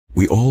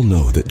We all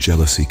know that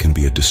jealousy can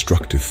be a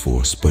destructive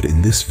force, but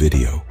in this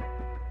video,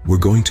 we're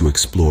going to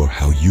explore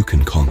how you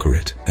can conquer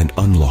it and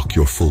unlock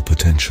your full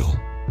potential.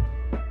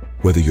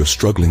 Whether you're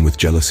struggling with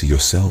jealousy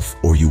yourself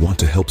or you want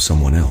to help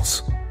someone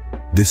else,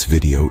 this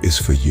video is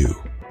for you.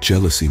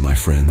 Jealousy, my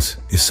friends,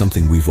 is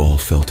something we've all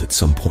felt at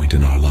some point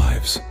in our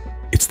lives.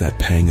 It's that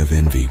pang of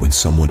envy when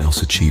someone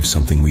else achieves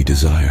something we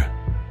desire.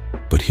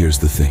 But here's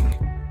the thing.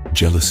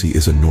 Jealousy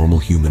is a normal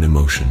human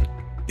emotion.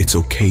 It's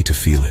okay to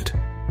feel it.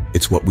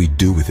 It's what we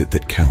do with it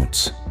that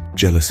counts.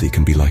 Jealousy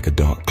can be like a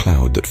dark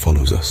cloud that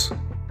follows us,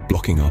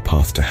 blocking our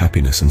path to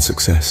happiness and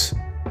success.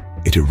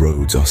 It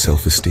erodes our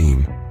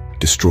self-esteem,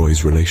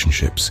 destroys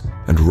relationships,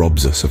 and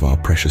robs us of our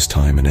precious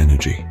time and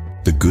energy.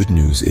 The good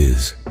news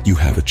is, you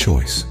have a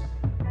choice.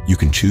 You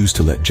can choose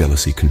to let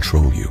jealousy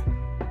control you,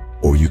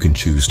 or you can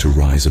choose to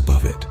rise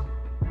above it.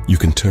 You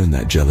can turn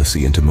that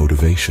jealousy into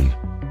motivation,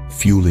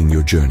 fueling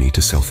your journey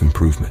to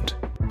self-improvement.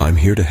 I'm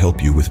here to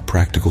help you with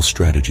practical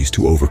strategies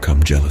to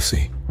overcome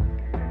jealousy.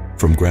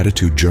 From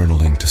gratitude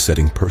journaling to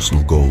setting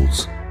personal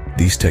goals,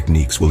 these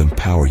techniques will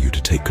empower you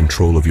to take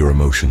control of your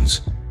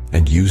emotions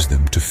and use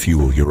them to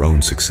fuel your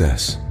own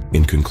success.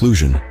 In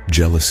conclusion,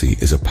 jealousy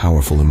is a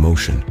powerful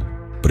emotion,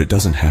 but it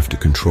doesn't have to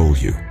control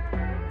you.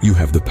 You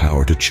have the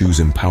power to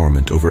choose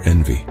empowerment over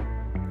envy.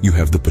 You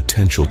have the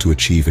potential to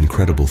achieve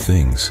incredible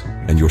things,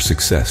 and your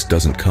success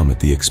doesn't come at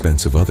the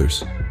expense of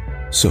others.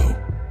 So,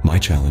 my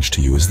challenge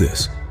to you is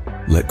this.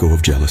 Let go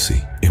of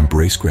jealousy,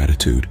 embrace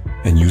gratitude,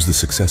 and use the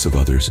success of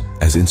others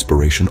as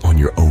inspiration on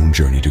your own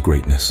journey to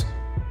greatness.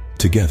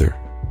 Together,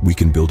 we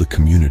can build a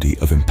community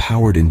of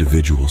empowered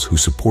individuals who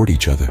support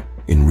each other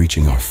in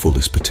reaching our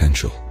fullest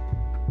potential.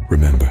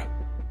 Remember,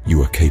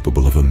 you are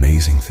capable of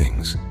amazing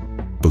things.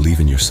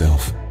 Believe in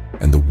yourself,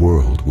 and the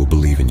world will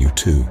believe in you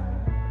too.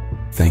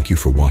 Thank you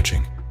for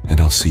watching, and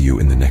I'll see you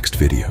in the next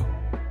video.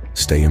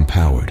 Stay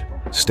empowered,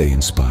 stay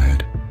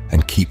inspired,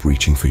 and keep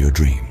reaching for your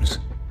dreams.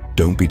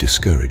 Don't be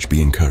discouraged,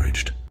 be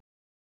encouraged.